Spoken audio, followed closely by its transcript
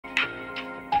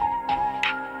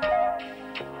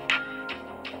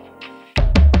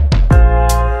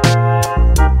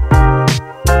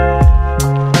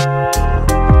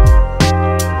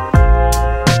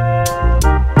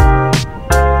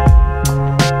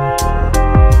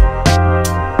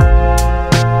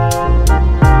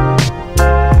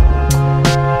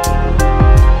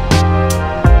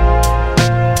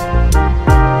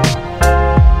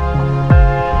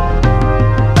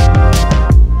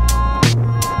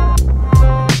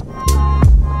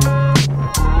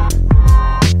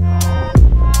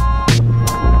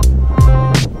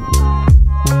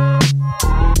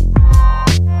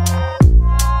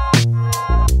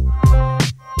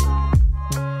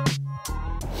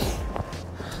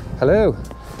Hello,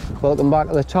 welcome back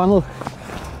to the channel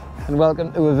and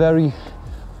welcome to a very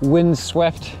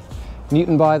wind-swept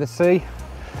Newton by the Sea.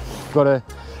 Got a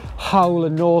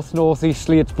howling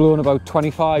northeasterly, it's blowing about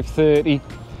 25-30,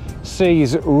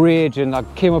 seas raging. I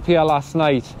came up here last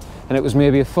night and it was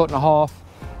maybe 1.5 foot.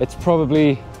 It's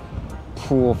probably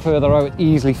further out,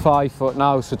 easily 5 foot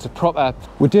now, so it's a proper.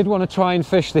 We did want to try and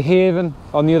fish the haven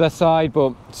on the other side,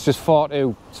 but it's just far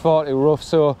too rough,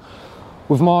 so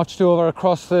we've marched over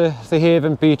across the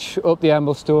haven beach up the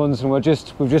Emblestones, and we've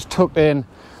just tucked in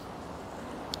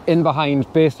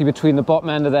behind, basically between the bottom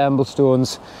end of the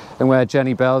Emblestones and where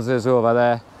Jenny Bell's is over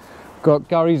there. Got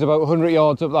Gary's about 100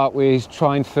 yards up that way, he's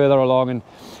trying further along, and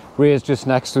Ray's just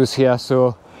next to us here,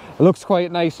 so it looks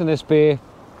quite nice in this bay.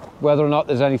 Whether or not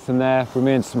there's anything there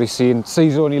remains to be seen.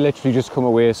 Sea's only literally just come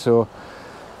away, so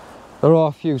there are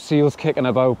a few seals kicking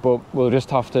about, but we'll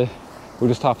just have to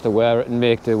wear it and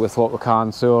make do with what we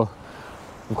can. So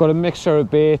we've got a mixture of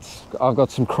baits. I've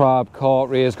got some crab, carp,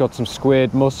 Ray's got some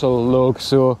squid, mussel, lug,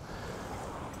 so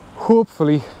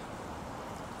hopefully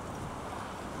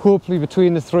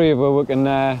between the three of us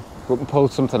we can pull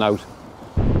something out.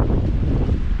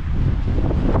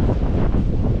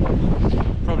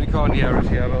 Probably can't hear it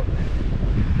here, but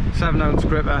 7-ounce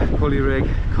gripper, pulley rig,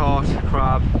 cart,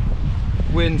 crab,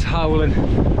 wind's howling.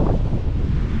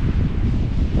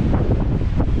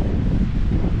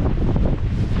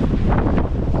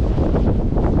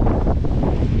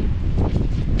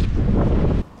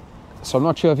 So I'm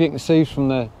not sure if you can see from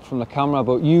the camera,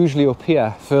 but usually up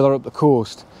here, further up the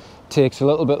coast, it takes a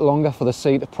little bit longer for the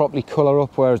sea to properly colour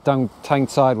up, whereas down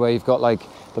Tyneside where you've got like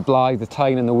the Blythe, the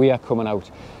Tyne and the Weir coming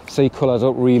out, sea colours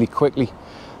up really quickly.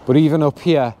 But even up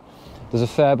here, there's a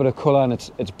fair bit of colour, and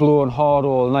it's blowing hard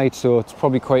all night, so it's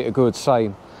probably quite a good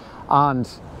sign. And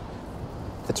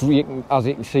it's as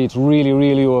you can see, it's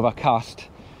really overcast.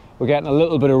 We're getting a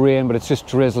little bit of rain, but it's just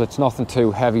drizzle, it's nothing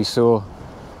too heavy, so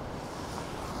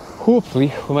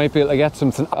hopefully we might be able to get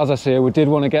something. As I say, we did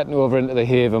want to get over into the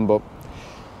haven, but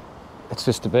it's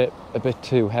just a bit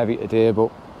too heavy today,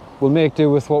 but we'll make do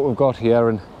with what we've got here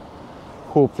and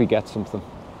hopefully get something.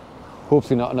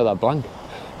 Hopefully not another blank.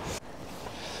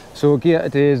 So gear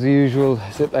today is the usual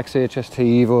Ziplex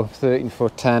HST Evo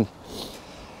 13-foot 10,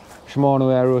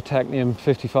 Shimano Aero Technium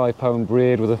 55-pound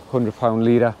braid with a 100-pound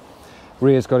leader.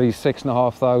 Ray's got his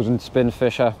 6,500 spin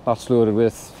fisher, that's loaded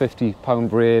with 50-pound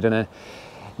braid and a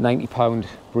 90-pound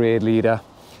braid leader,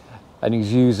 and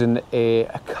he's using a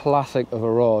classic of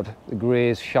a rod, the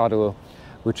Gray's Shadow,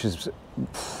 which is,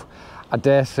 I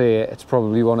dare say it's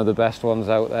probably one of the best ones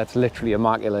out there. It's literally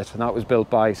immaculate, and that was built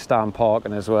by Stan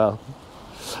Parkin as well.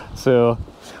 So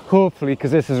hopefully,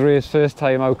 because this is Ray's first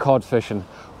time out cod fishing,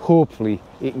 hopefully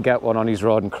he can get one on his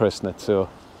rod and christen it, so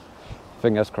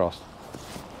fingers crossed.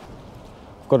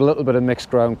 Got a little bit of mixed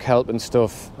ground kelp and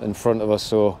stuff in front of us,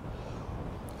 so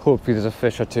hopefully there's a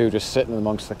fish or two just sitting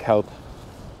amongst the kelp.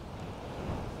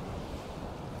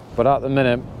 But at the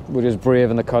minute, we're just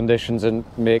braving the conditions and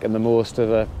making the most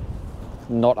of a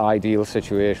not ideal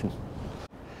situation.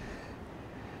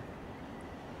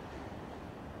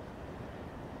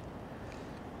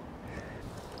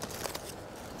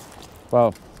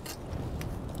 Well,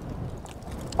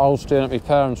 I was staying at my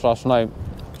parents' last night.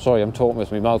 Sorry, I'm talking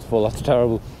with my mouth full, that's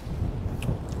terrible.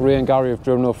 Ray and Gary have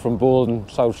driven up from Bolton,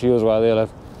 South Shields where they live,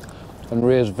 and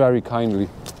Ray's very kindly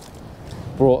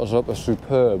brought us up a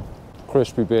superb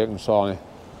crispy bacon sarnie.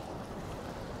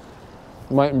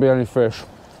 Mightn't be any fish,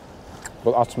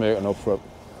 but that's making up for it.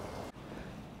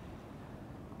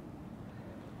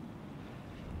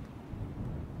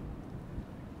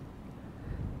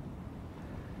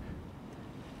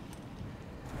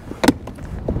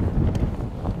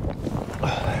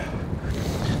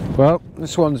 Well,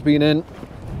 this one's been in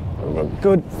a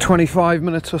good 25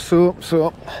 minutes or so,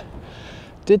 so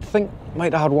did think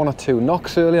might have had 1 or 2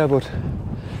 knocks earlier, but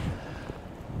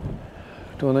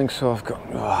don't think so.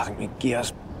 I think my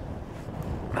gear's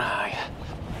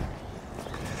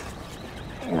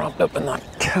wrapped up in that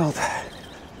kelp.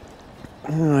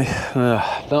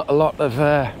 Not a lot of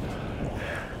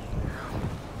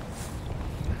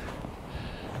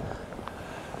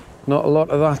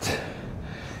that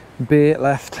bait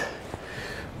left.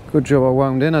 Good job I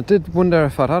wound in. I did wonder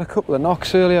if I'd had a couple of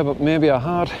knocks earlier, but maybe I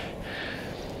had.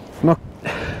 I'm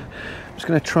just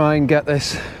going to try and get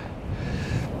this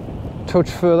touch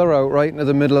further out, right into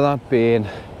the middle of that bay, and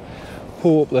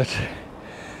hope that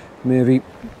maybe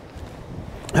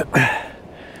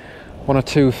 1 or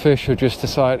 2 fish will just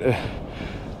decide to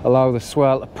allow the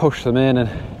swell to push them in and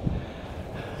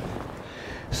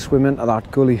swim into that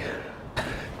gully.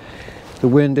 The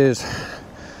wind is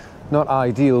not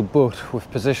ideal, but we've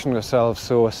positioned ourselves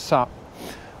so we're sat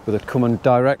with it coming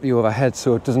directly overhead,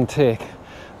 so it doesn't take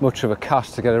much of a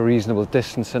cast to get a reasonable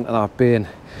distance into that bein.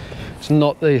 It's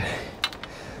not the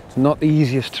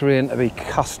easiest terrain to be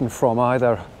casting from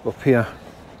either up here.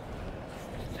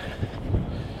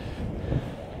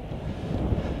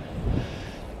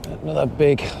 Another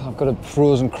big, I've got a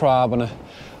frozen crab and a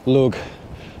lug,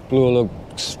 blow lug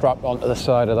strapped onto the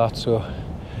side of that, so I'm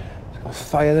going to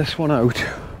fire this one out.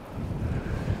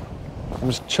 I'm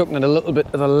just chucking it a little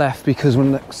bit to the left because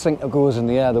when the sinker goes in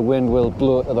the air, the wind will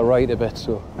blow it to the right a bit,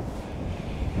 so.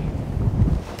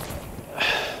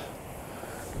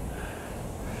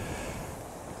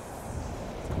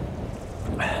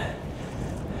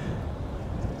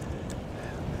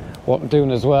 What I'm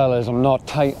doing as well is I'm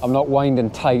not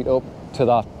winding tight up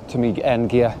to me end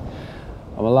gear.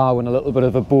 I'm allowing a little bit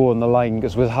of a bow on the line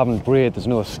because with having braid there's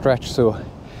no stretch, so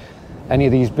any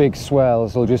of these big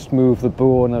swells will just move the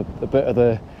bow and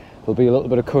there'll be a little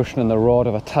bit of cushion in the rod.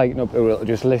 If I tighten up it'll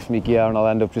just lift me gear and I'll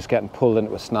end up just getting pulled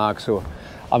into a snag, so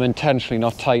I'm intentionally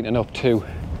not tightening up too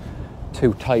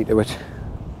tight to it.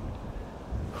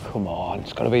 Come on,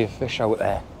 it's got to be a fish out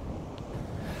there.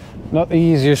 Not the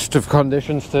easiest of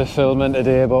conditions to film in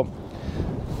today, but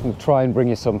I'll try and bring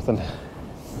you something,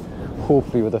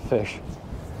 hopefully with a fish.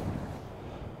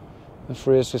 The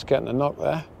Freya's just getting a knock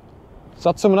there. Is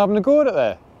that someone having a go at it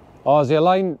there? Oh, is there a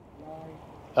line?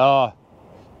 Oh.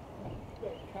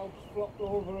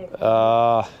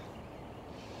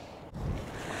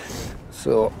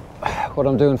 So, what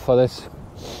I'm doing for this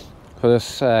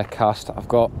cast, I've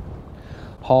got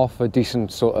half a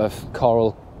decent sort of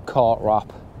coral cart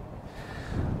wrap.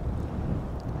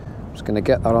 Just going to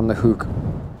get that on the hook,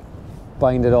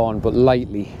 bind it on, but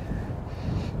lightly,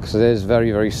 because it is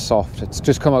very, very soft. It's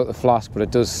just come out the flask, but it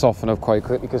does soften up quite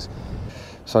quickly.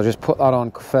 So I'll just put that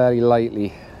on fairly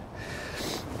lightly,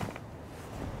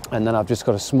 and then I've just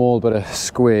got a small bit of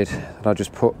squid that I'll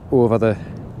just put over the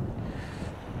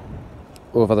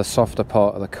softer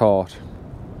part of the cart.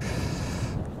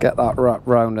 Get that wrapped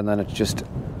round, and then it just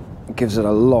gives it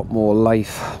a lot more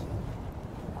life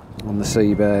on the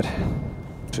seabed.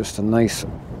 Just a nice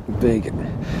big,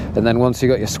 and then once you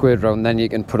got your squid round, then you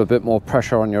can put a bit more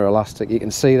pressure on your elastic. You can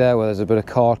see there where there's a bit of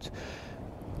cart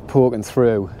poking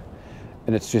through,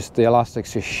 and it's just the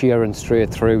elastic's just shearing straight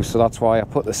through, so that's why I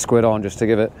put the squid on, just to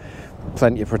give it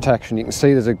plenty of protection. You can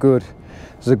see there's a good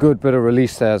bit of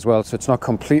release there as well, so it's not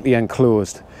completely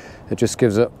enclosed. It just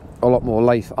gives it a lot more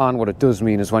life, and what it does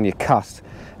mean is when you cast,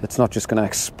 it's not just going to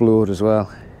explode as well.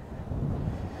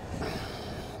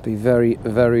 Be very,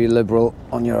 very liberal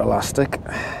on your elastic.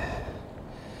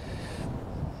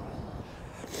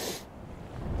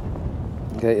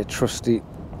 Get your trusty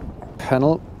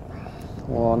pennel.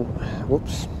 1,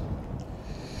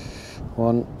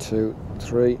 2,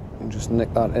 3, and just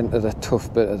nick that into the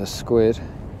tough bit of the squid.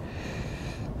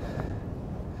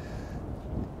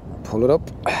 Pull it up,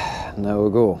 and there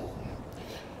we go.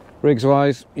 Rigs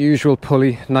wise, usual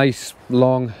pulley, nice,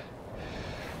 long.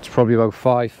 It's probably about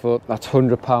 5 foot. That's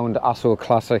 £100 Asso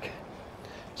Classic.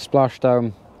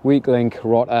 Splashdown, weak link,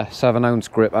 rotter, 7-ounce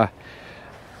gripper,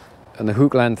 and the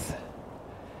hook length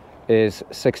is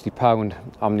 £60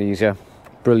 Amnesia.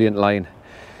 Brilliant line.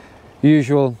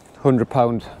 Usual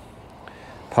 £100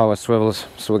 power swivels.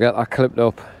 So we'll get that clipped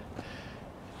up,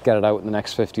 get it out in the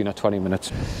next 15 or 20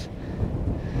 minutes.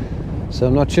 So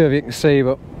I'm not sure if you can see,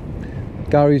 but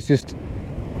Gary's just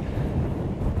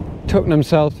tucking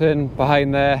himself in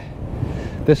behind there.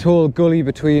 This whole gully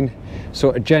between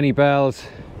sort of Jenny Bells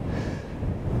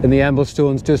and the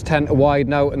Emblestones does tend to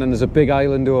widen out, and then there's a big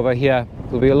island over here.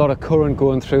 There'll be a lot of current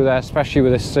going through there, especially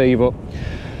with this sea, but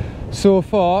so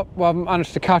far we haven't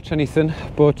managed to catch anything,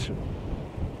 but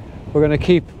we're going to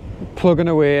keep plugging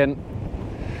away and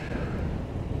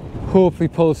hopefully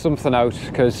pull something out,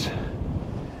 because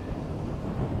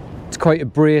it's quite a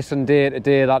bracing day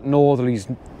today. That northerly's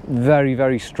very,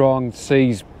 very strong. The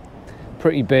sea's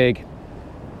pretty big,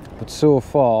 but so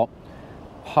far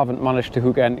haven't managed to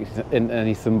hook into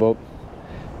anything, but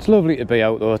it's lovely to be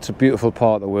out though. It's a beautiful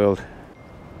part of the world.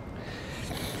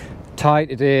 Tide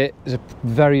today is a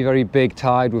very, very big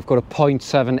tide. We've got a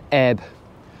 0.7 ebb,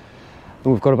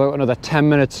 and we've got about another 10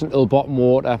 minutes until bottom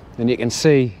water, and you can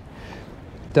see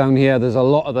down here there's a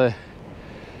lot of the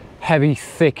heavy,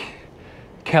 thick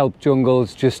kelp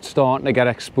jungles just starting to get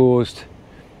exposed,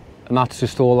 and that's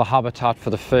just all the habitat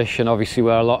for the fish, and obviously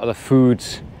where a lot of the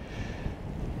food's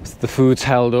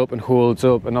held up and holds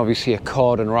up, and obviously a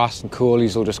cod and wrasse and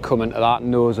coalies will just come into that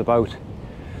and nose about.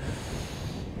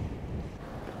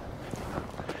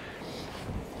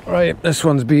 Right, this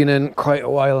one's been in quite a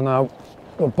while now.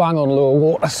 we're bang on low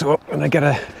water, so I'm gonna get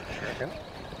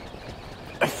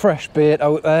a fresh bait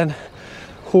out there and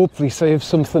hopefully see if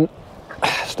something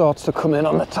starts to come in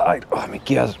on the tide. Oh, my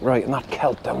gear's right in that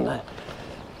kelp down there.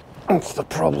 That's the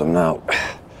problem now.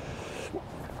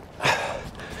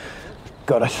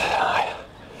 Got it.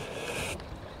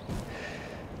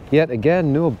 Yet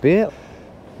again, no bait.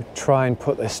 Try and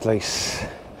put this like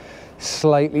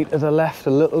slightly to the left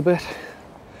a little bit.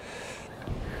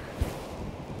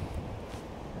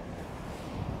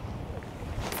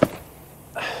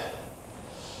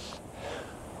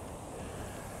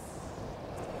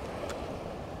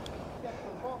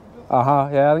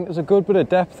 Yeah, I think there's a good bit of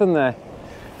depth in there.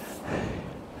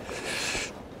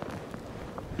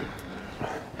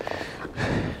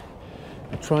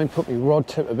 Try and put my rod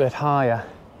tip a bit higher,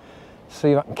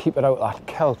 see if I can keep it out of that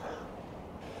kelp.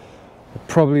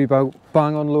 Probably about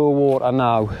bang on low water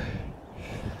now.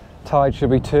 Tide should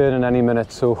be turning any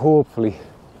minute, so hopefully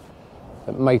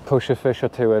it might push a fish or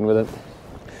two in with it.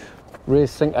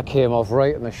 Ray's sinker came off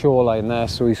right in the shoreline there,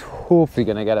 so he's hopefully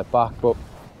going to get it back, but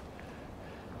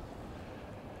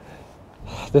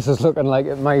this is looking like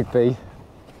it might be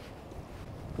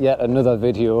yet another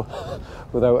video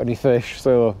without any fish,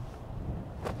 so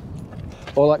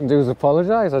all I can do is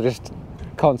apologise. I just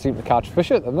can't seem to catch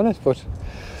fish at the minute, but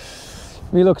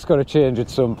my luck's got to change at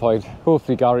some point.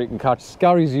 Hopefully Gary can catch.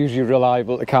 Gary's usually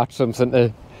reliable to catch something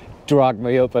to drag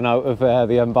me up and out of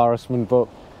the embarrassment, but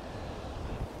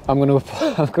I'm going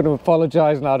to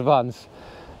apologise in advance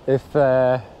if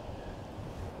I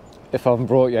haven't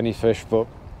brought you any fish. But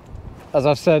as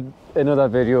I've said in other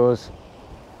videos,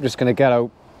 I'm just going to get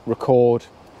out, record,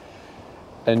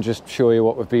 and just show you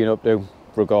what we've been up to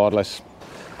regardless.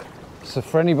 So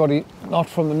for anybody not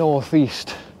from the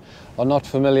northeast or not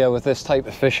familiar with this type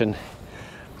of fishing,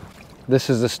 this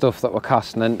is the stuff that we're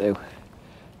casting into.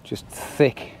 Just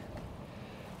thick,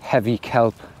 heavy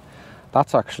kelp.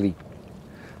 That's actually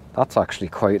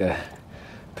quite a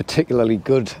particularly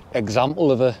good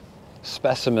example of a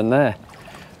specimen there.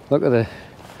 Look at the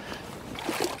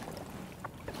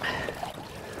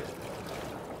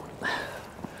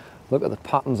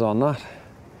patterns on that.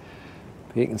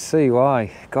 But you can see why.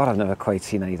 God, I've never quite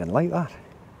seen anything like that.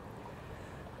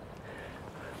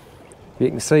 You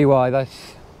can see why that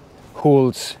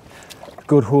holds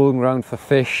good holding ground for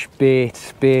fish, bait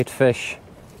fish.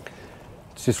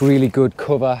 It's just really good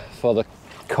cover for the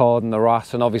cod and the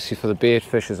wrasse, and obviously for the bait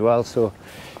fish as well. So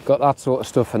got that sort of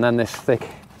stuff, and then this thick,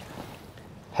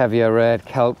 heavier red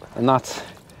kelp, and that's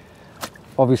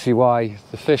obviously why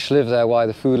the fish live there, why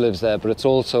the food lives there, but it's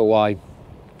also why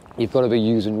you've got to be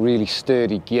using really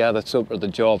sturdy gear that's up to the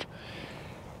job.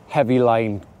 Heavy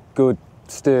line, good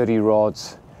sturdy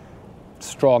rods,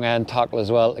 strong end tackle as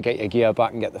well to get your gear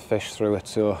back and get the fish through it.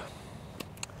 So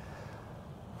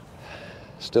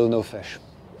still no fish.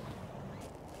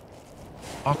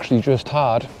 Actually just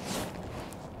had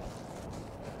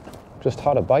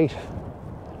a bite.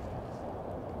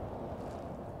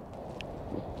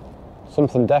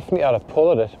 Something definitely had a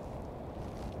pull at it.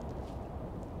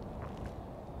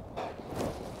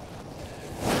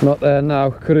 Not there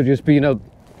now. Could have just been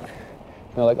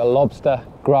like a lobster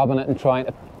grabbing it and trying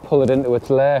to pull it into its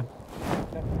lair.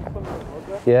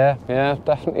 Yeah,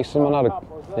 definitely someone had a,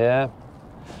 yeah.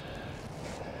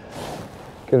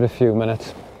 Give it a few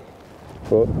minutes,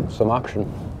 but some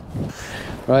action.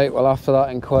 Right, well after that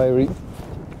inquiry,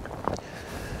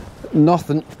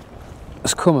 nothing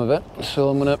has come of it, so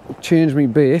I'm going to change my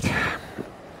bait.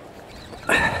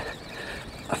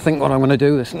 I think what I'm going to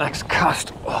do this next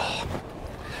cast,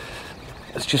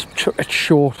 is just chuck it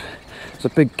short. There's a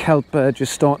big kelp bird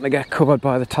just starting to get covered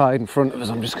by the tide in front of us.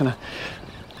 I'm just going to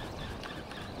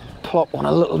plop one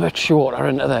a little bit shorter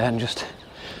into there and just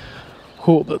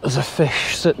hope that there's a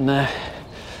fish sitting there.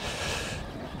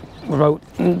 We're about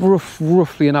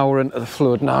roughly an hour into the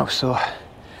flood now, so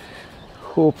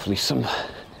hopefully something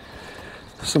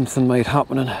might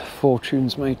happen and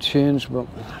fortunes might change. But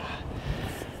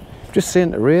just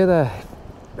saying to Ray there,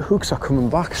 hooks are coming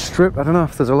back strip. I don't know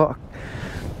if there's a lot of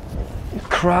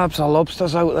crabs or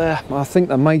lobsters out there. I think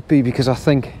there might be, because I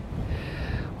think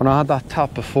when I had that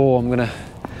tap before, I'm gonna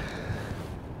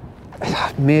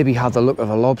maybe had the look of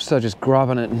a lobster, just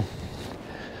grabbing it and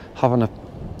having a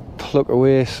pluck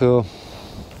away. So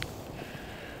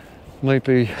might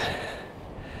be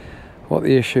what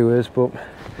the issue is, but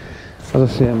as I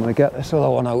say, I'm going to get this other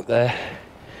one out there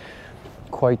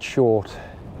quite short.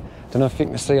 Don't know if you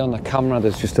can see on the camera,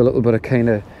 there's just a little bit of kind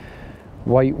of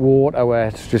white water where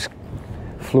it's just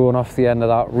flowing off the end of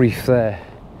that reef there.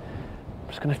 I'm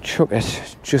just going to chuck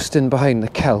it just in behind the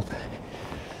kelp.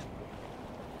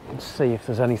 and see if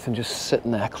there's anything just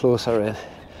sitting there closer in.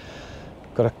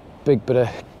 Got a big bit of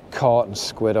carton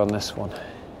squid on this one.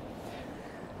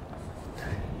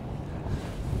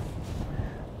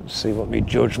 Let's see what my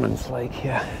judgment's like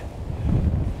here.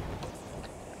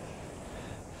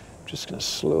 Just going to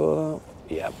slow up.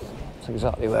 Yep, that's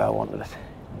exactly where I wanted it.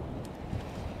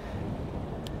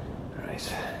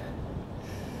 Right.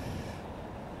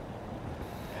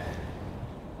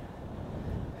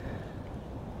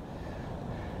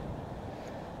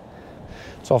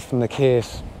 It's often the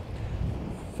case,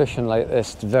 fishing like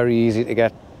this, it's very easy to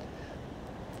get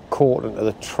caught into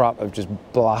the trap of just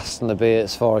blasting the bait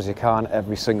as far as you can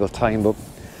every single time, but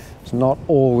it's not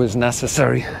always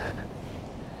necessary,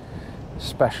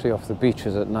 especially off the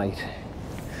beaches at night.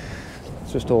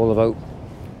 It's just all about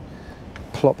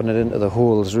plopping it into the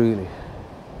holes, really.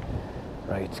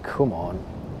 Right, come on.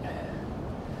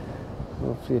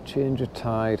 Hopefully a change of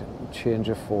tide, change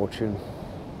of fortune.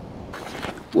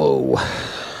 Whoa.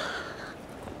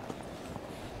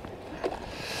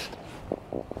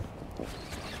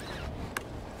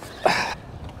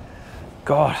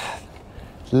 God,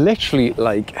 literally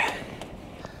like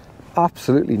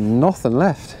absolutely nothing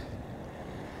left.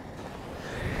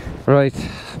 Right,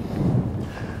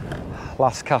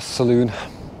 last cast saloon.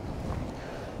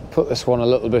 Put this one a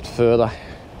little bit further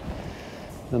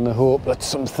in the hope that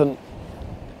something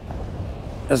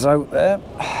is out there.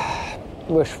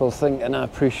 Wishful thinking, I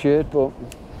appreciate, but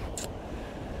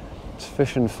it's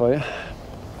fishing for you.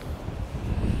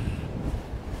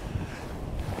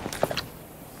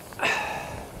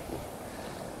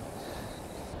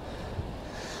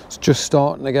 It's just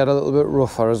starting to get a little bit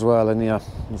rougher as well in here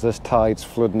as this tide's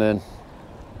flooding in.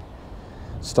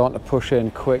 It's starting to push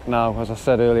in quick now. As I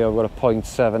said earlier, I've got a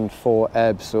 0.74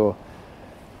 ebb, so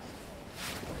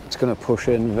it's going to push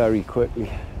in very quickly.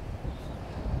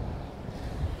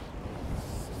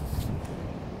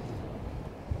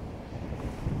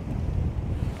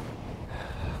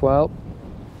 Well,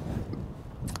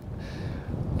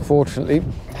 fortunately,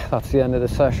 that's the end of the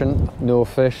session. No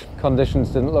fish. Conditions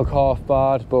didn't look half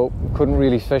bad, but couldn't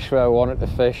really fish where I wanted to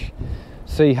fish.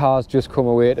 Sea has just come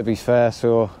away, to be fair,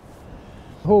 so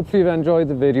hopefully you've enjoyed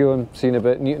the video and seen a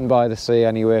bit Newton by the sea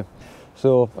anyway.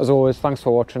 So, as always, thanks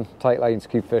for watching. Tight lines,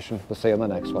 keep fishing. We'll see you on the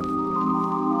next one.